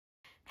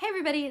Hey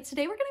everybody,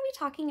 today we're going to be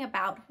talking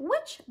about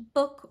which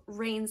book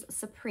reigns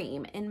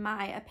supreme in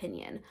my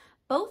opinion.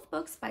 Both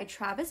books by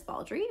Travis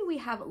Baldree. We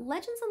have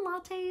Legends and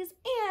Lattes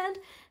and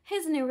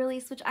his new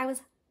release, which I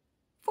was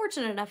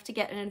fortunate enough to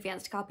get an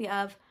advanced copy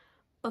of,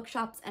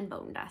 Bookshops and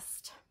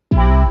Bonedust.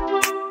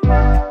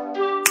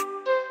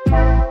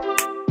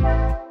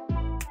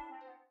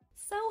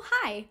 So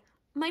hi,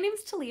 my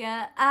name's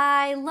Talia.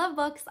 I love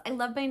books, I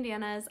love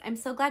bandanas. I'm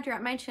so glad you're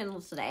at my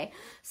channel today.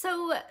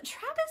 So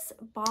Travis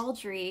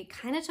Baldree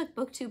kind of took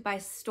booktube by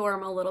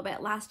storm a little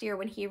bit last year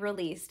when he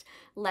released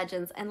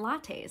Legends and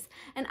Lattes.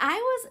 And I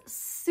was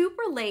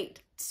super late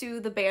to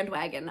the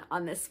bandwagon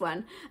on this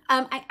one.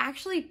 I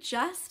actually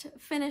just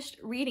finished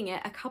reading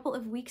it a couple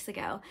of weeks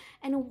ago.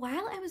 And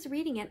while I was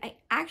reading it, I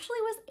actually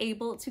was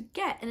able to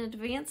get an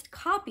advanced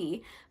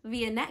copy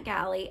via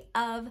NetGalley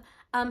of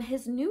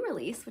his new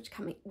release,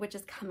 which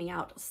is coming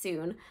out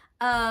soon,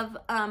 of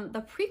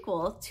the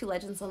prequel to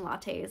Legends and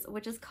Lattes,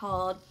 which is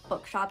called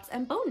Bookshops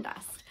and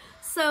Bonedust.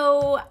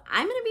 So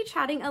I'm going to be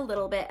chatting a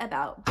little bit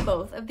about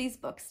both of these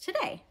books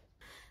today.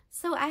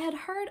 So I had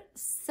heard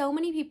so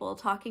many people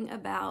talking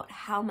about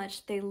how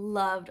much they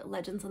loved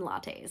Legends and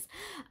Lattes.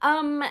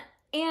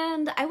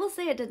 And I will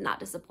say it did not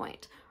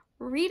disappoint.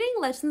 Reading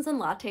Legends and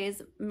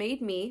Lattes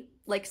made me,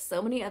 like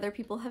so many other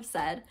people have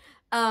said,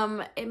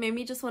 it made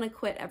me just want to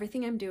quit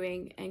everything I'm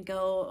doing and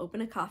go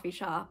open a coffee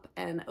shop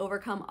and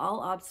overcome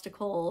all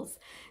obstacles.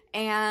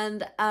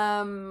 And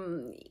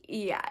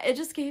yeah, it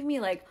just gave me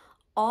like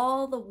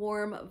all the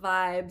warm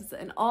vibes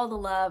and all the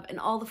love and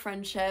all the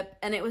friendship.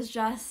 And it was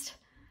just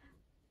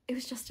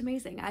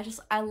amazing.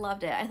 I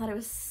loved it. I thought it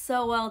was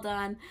so well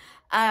done.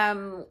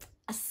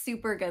 A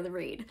super good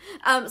read.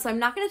 So I'm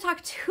not going to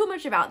talk too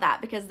much about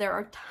that because there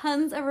are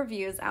tons of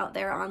reviews out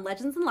there on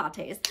Legends and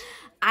Lattes.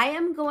 I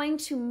am going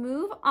to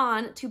move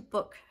on to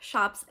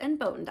Bookshops and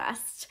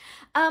Bonedust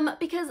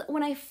because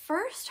when I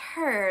first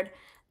heard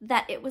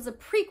that it was a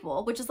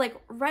prequel, which is like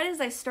right as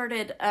I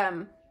started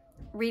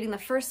reading the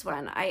first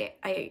one,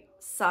 I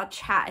saw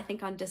chat, I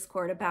think on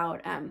Discord,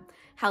 about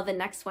how the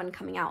next one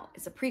coming out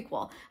is a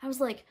prequel. I was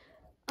like,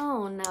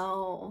 oh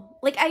no.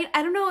 Like, I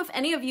don't know if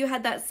any of you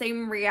had that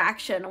same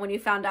reaction when you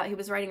found out he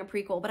was writing a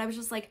prequel, but I was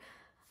just like,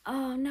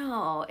 oh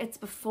no, it's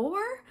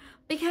before?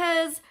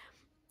 Because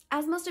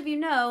as most of you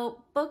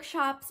know,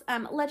 Bookshops,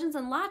 Legends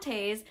and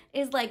Lattes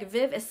is like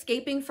Viv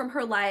escaping from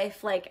her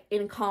life, like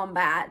in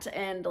combat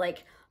and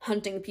like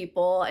hunting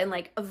people and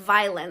like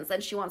violence,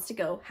 and she wants to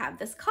go have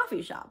this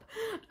coffee shop.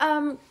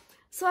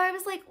 So I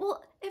was like,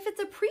 well, if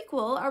it's a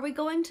prequel, are we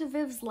going to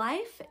Viv's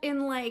life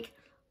in like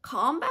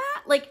combat?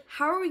 Like,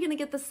 how are we gonna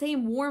get the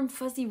same warm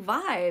fuzzy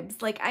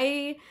vibes? Like,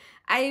 I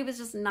was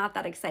just not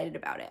that excited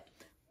about it.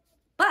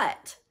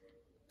 But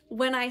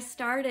when I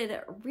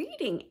started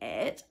reading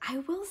it, I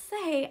will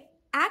say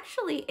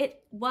actually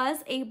it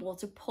was able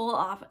to pull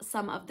off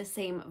some of the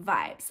same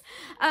vibes.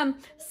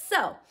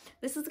 So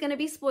this is going to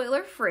be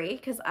spoiler free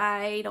because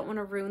I don't want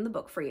to ruin the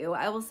book for you.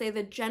 I will say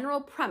the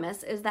general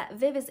premise is that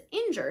Viv is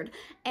injured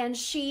and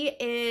she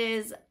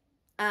is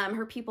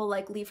her people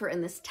like leave her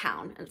in this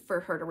town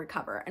for her to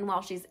recover. And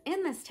while she's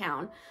in this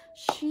town,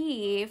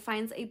 she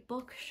finds a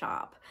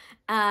bookshop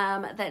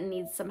that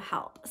needs some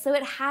help. So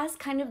it has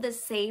kind of the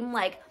same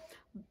like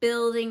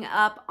building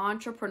up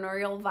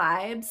entrepreneurial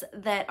vibes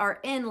that are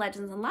in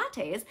Legends and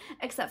Lattes,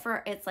 except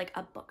for it's like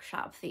a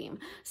bookshop theme.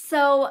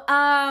 So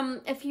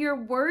if you're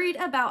worried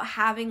about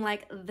having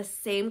like the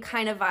same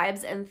kind of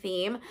vibes and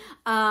theme,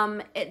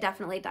 it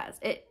definitely does.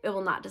 It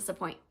will not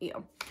disappoint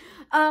you.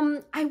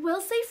 I will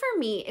say for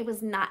me, it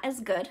was not as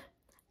good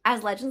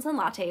as Legends and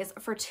Lattes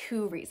for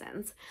two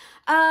reasons.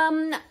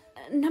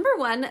 Number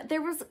one,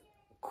 there was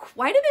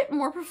quite a bit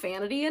more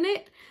profanity in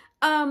it.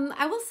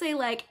 I will say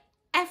like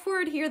F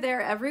word here,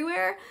 there,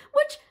 everywhere,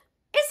 which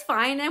is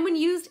fine. And when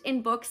used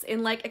in books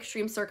in like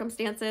extreme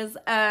circumstances,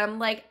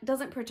 like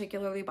doesn't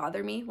particularly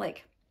bother me.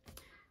 Like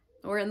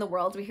we're in the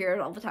world, we hear it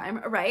all the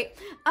time, right?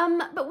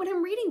 But when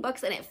I'm reading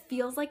books and it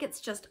feels like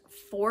it's just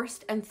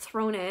forced and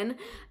thrown in,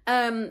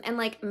 and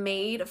like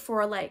made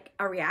for like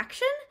a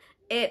reaction,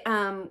 it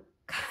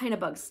kind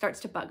of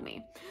starts to bug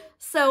me.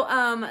 So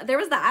there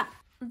was that.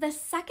 The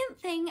second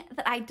thing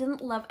that I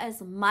didn't love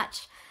as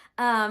much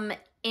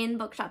in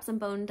Bookshops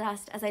and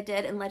Bonedust as I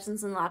did in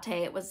Legends and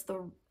Lattes was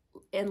the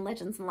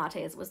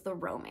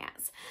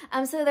romance.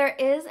 So there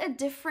is a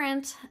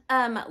different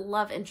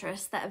love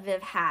interest that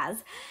Viv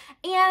has,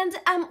 and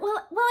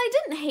well, I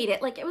didn't hate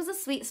it. Like, it was a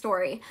sweet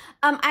story.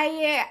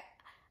 I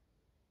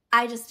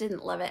just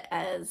didn't love it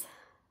as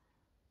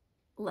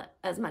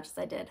much as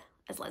I did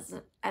as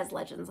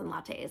Legends and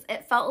Lattes.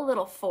 It felt a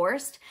little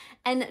forced,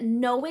 and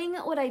knowing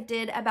what I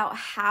did about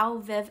how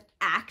Viv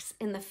acts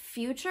in the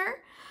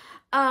future,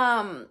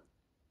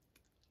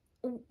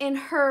 in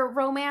her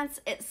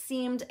romance, it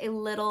seemed a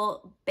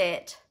little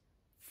bit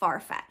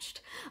far-fetched.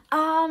 So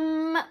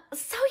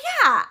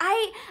yeah,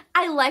 I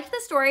liked the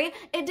story.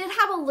 It did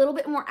have a little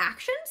bit more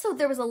action, so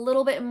there was a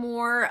little bit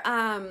more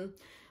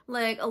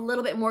like a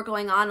little bit more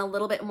going on, a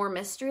little bit more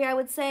mystery, I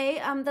would say,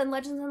 than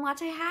Legends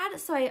Latte had.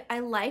 So I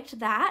liked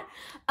that.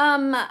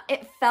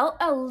 It felt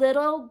a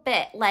little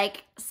bit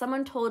like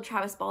someone told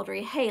Travis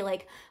Baldree, hey,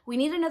 like, we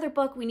need another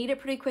book. We need it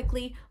pretty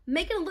quickly.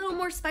 Make it a little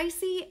more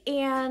spicy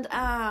and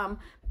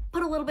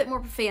put a little bit more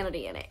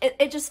profanity in it.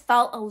 It just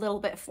felt a little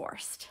bit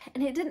forced.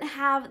 And it didn't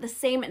have the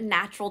same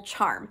natural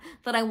charm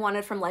that I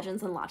wanted from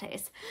Legends and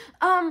Lattes.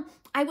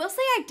 I will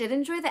say I did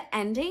enjoy the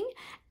ending,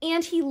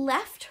 and he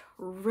left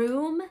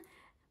room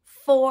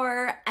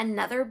for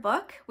another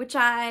book, which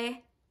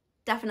I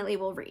definitely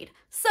will read.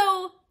 So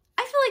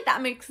I feel like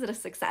that makes it a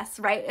success,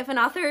 right? If an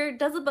author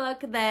does a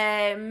book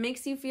that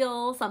makes you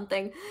feel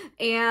something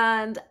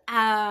and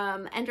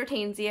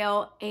entertains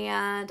you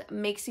and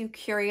makes you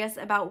curious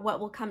about what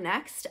will come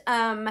next,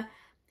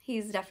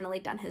 he's definitely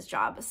done his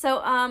job.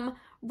 So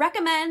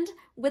recommend,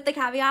 with the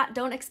caveat,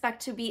 don't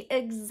expect to be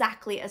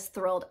exactly as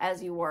thrilled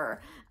as you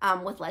were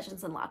with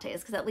Legends and Lattes,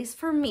 because at least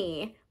for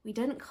me, we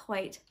didn't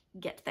quite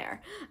get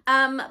there.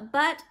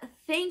 But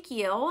thank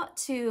you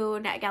to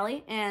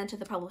NetGalley and to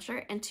the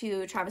publisher and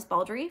to Travis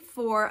Baldree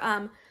for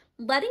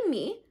letting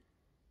me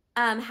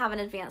have an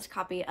advanced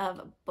copy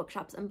of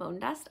Bookshops and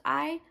Bonedust.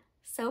 I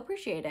so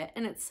appreciate it,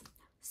 and it's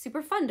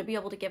super fun to be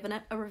able to give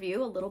it a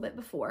review a little bit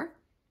before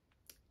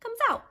it comes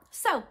out.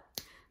 So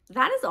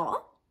that is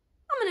all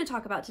I'm going to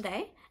talk about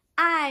today.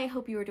 I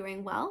hope you are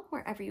doing well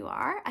wherever you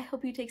are. I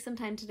hope you take some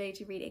time today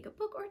to read a good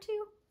book or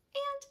two,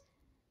 and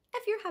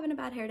if you're having a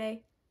bad hair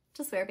day,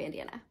 just wear a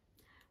bandana.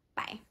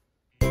 Bye.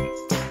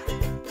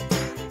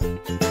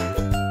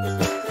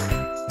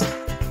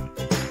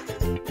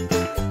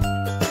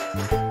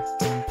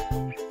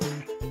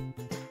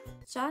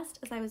 Just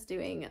as I was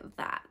doing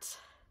that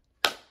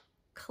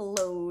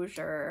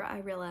closure, I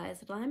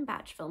realized that I'm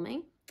batch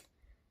filming,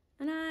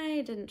 and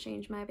I didn't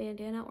change my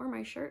bandana or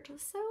my shirt,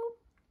 so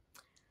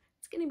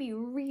it's gonna be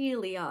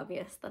really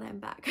obvious that I'm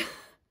back.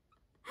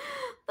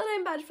 That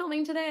I'm batch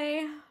filming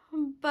today,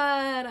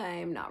 but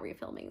I'm not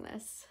refilming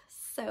this.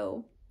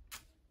 So,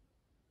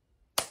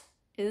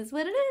 is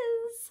what it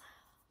is.